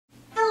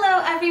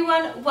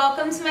everyone,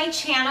 welcome to my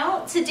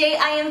channel. Today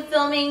I am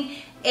filming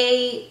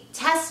a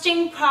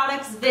testing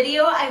products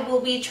video. I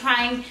will be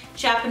trying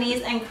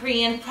Japanese and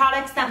Korean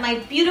products that my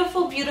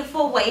beautiful,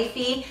 beautiful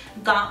wifey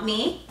got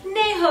me.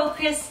 Neho,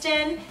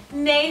 Kristen,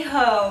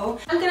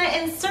 neho. I'm gonna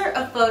insert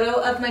a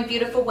photo of my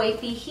beautiful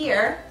wifey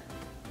here.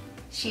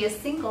 She is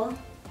single.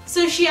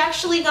 So she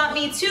actually got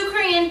me 2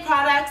 Korean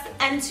products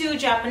and 2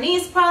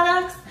 Japanese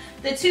products.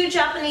 The 2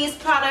 Japanese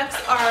products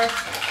are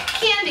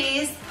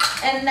candies,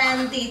 and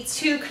then the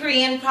 2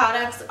 Korean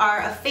products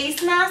are a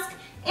face mask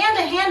and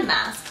a hand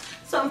mask.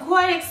 So I'm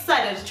quite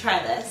excited to try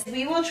this.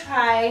 We will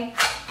try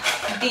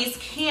these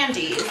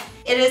candies.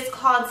 It is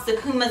called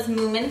Sakuma's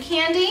Moomin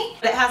candy.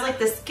 It has like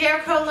this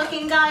scarecrow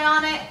looking guy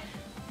on it.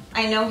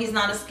 I know he's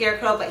not a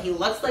scarecrow, but he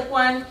looks like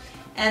one.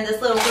 And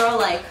this little girl,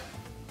 like,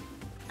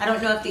 I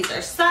don't know if these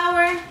are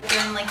sour.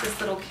 They're in like this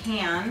little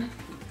can.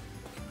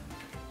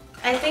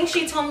 I think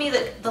she told me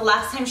that the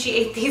last time she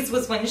ate these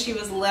was when she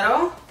was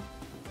little.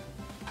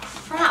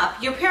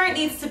 Crap, your parent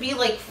needs to be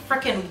like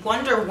frickin'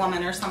 Wonder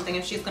Woman or something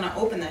if she's gonna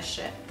open this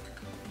shit.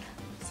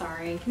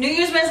 Sorry. New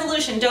Year's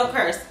resolution, don't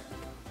curse.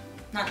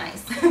 Not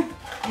nice.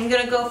 I'm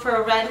gonna go for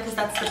a red because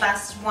that's the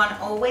best one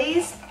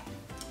always.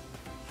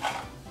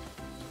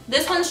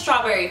 This one's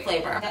strawberry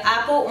flavor.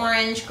 Apple,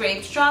 orange,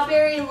 grape,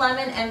 strawberry,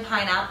 lemon, and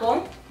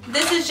pineapple.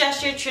 This is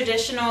just your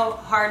traditional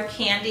hard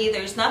candy.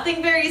 There's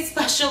nothing very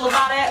special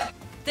about it.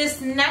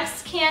 This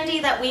next candy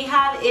that we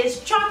have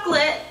is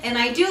chocolate, and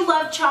I do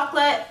love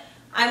chocolate.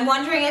 I'm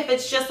wondering if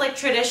it's just like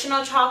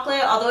traditional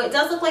chocolate, although it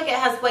does look like it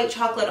has white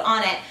chocolate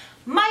on it.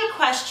 My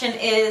question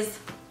is,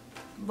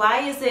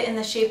 why is it in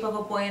the shape of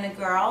a boy and a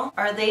girl?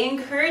 Are they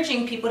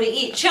encouraging people to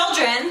eat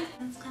children?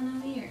 That's kind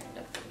of weird.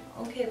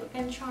 Okay, but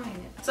I'm trying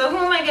it. So who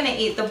am I gonna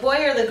eat, the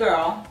boy or the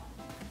girl?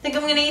 I think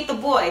I'm gonna eat the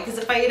boy, because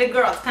if I eat a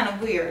girl, it's kind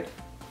of weird.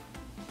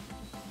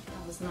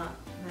 That was not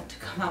meant to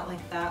come out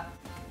like that.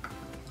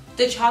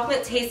 The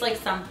chocolate tastes like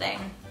something.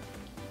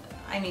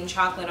 I mean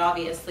chocolate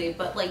obviously,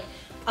 but like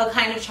a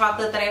kind of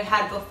chocolate that I've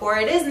had before.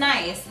 It is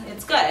nice,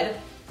 it's good.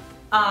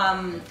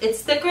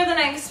 It's thicker than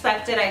I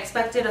expected. I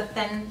expected a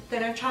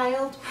thinner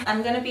child.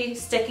 I'm gonna be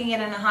sticking it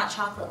in a hot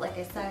chocolate like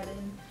I said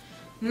and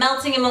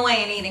melting him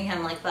away and eating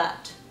him like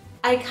that.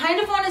 I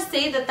kind of want to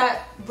say that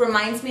that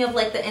reminds me of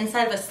like the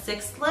inside of a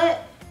sixlet,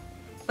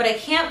 but I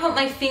can't put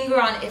my finger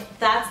on if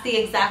that's the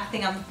exact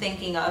thing I'm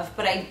thinking of,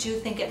 but I do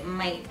think it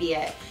might be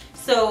it.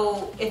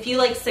 So if you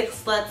like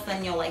sixlets,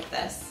 then you'll like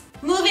this.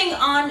 Moving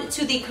on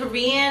to the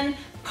Korean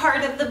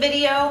part of the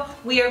video,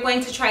 we are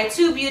going to try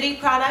 2 beauty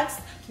products.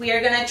 We are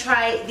going to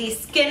try the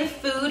Skin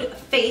Food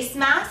face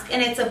mask,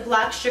 and it's a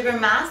black sugar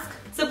mask.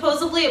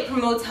 Supposedly it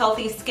promotes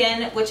healthy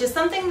skin, which is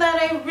something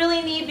that I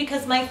really need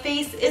because my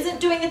face isn't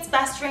doing its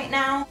best right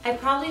now. I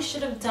probably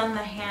should have done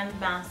the hand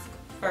mask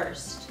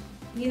first.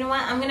 You know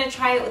what? I'm going to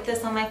try it with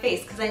this on my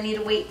face because I need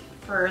to wait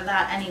for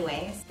that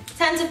anyways.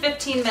 10 to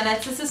 15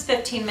 minutes. This is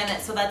 15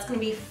 minutes, so that's gonna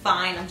be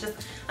fine.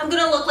 I'm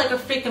gonna look like a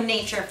freak of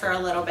nature for a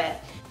little bit.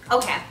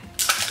 Okay.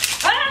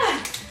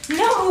 Ah!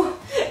 No!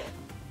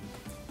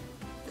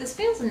 This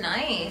feels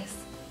nice.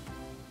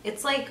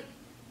 It's like,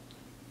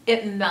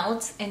 it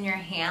melts in your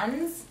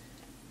hands,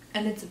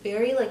 and it's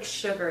very like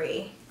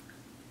sugary.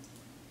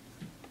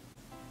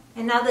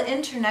 And now the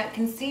internet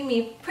can see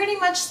me pretty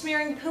much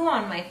smearing poo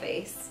on my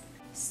face.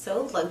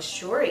 So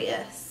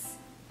luxurious.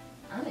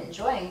 I'm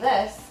enjoying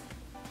this.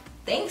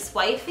 Thanks,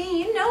 wifey.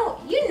 You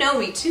know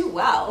me too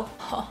well.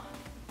 Oh,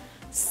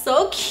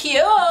 so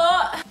cute.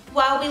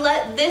 While we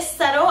let this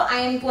settle, I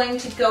am going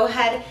to go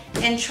ahead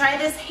and try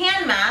this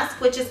hand mask,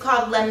 which is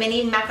called Le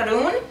Mini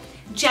Macaroon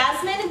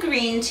Jasmine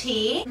Green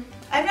Tea.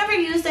 I've never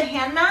used a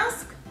hand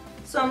mask,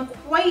 so I'm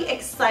quite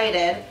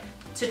excited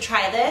to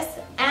try this.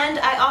 And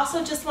I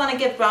also just want to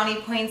give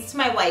brownie points to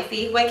my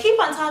wifey, who I keep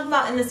on talking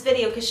about in this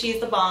video because she's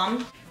the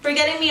bomb, for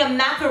getting me a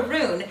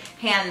macaroon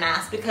hand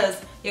mask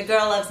because your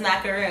girl loves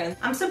macaroons.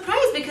 I'm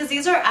surprised because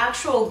these are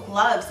actual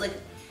gloves. Like,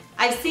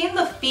 I've seen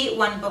the feet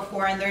one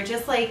before and they're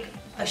just like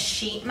a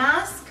sheet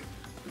mask.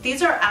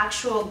 These are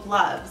actual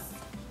gloves.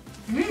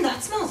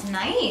 That smells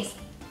nice.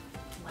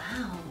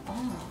 Wow.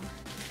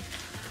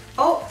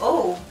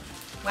 Oh,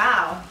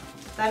 wow.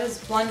 That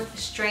is one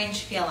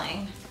strange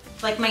feeling.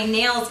 Like my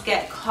nails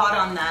get caught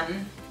on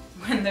them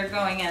when they're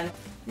going in.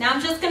 Now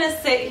I'm just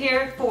gonna sit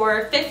here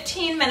for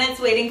 15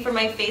 minutes waiting for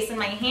my face and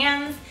my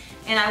hands,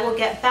 and I will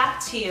get back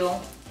to you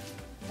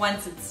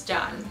once it's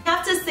done. I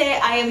have to say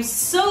I am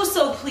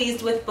so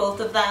pleased with both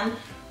of them.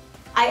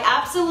 I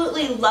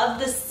absolutely love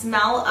the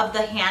smell of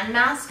the hand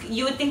mask.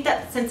 You would think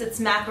that since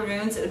it's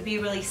macaroons it would be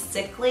really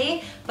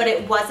sickly, but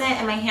it wasn't,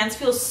 and my hands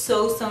feel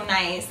so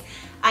nice.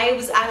 I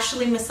was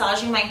actually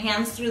massaging my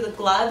hands through the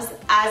gloves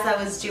as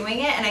I was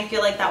doing it, and I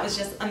feel like that was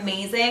just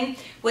amazing.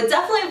 Would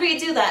definitely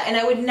redo that, and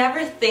I would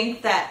never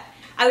think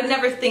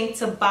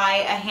to buy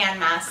a hand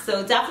mask,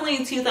 so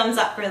definitely 2 thumbs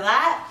up for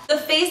that. The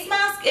face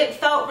mask, it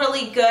felt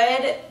really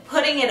good.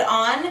 Putting it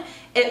on,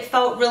 it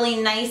felt really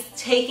nice.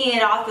 Taking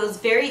it off, it was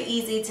very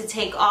easy to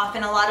take off,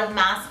 and a lot of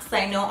masks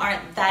I know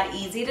aren't that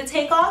easy to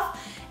take off.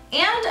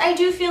 And I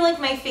do feel like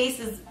my face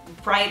is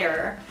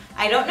brighter.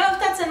 I don't know if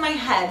that's in my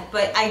head,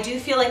 but I do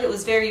feel like it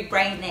was very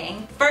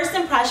brightening. First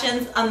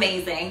impressions,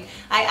 amazing.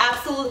 I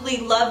absolutely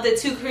love the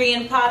 2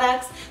 Korean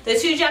products. The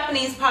 2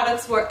 Japanese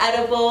products were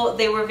edible.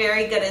 They were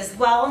very good as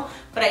well,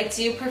 but I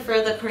do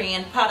prefer the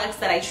Korean products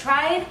that I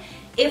tried.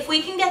 If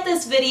we can get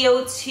this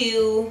video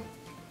to,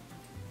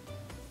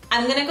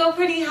 I'm gonna go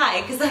pretty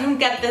high because I don't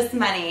get this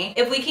many.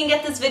 If we can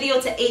get this video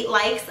to 8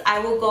 likes, I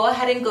will go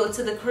ahead and go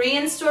to the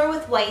Korean store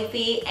with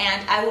wifey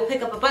and I will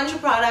pick up a bunch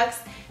of products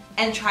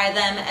and try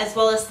them, as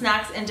well as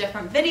snacks in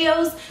different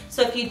videos.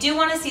 So if you do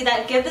want to see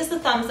that, give this a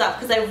thumbs up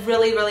because I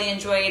really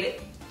enjoyed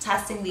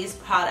testing these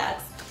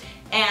products.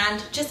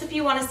 And just if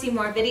you want to see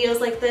more videos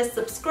like this,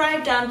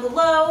 subscribe down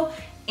below,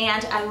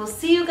 and I will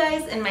see you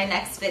guys in my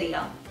next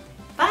video.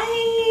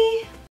 Bye!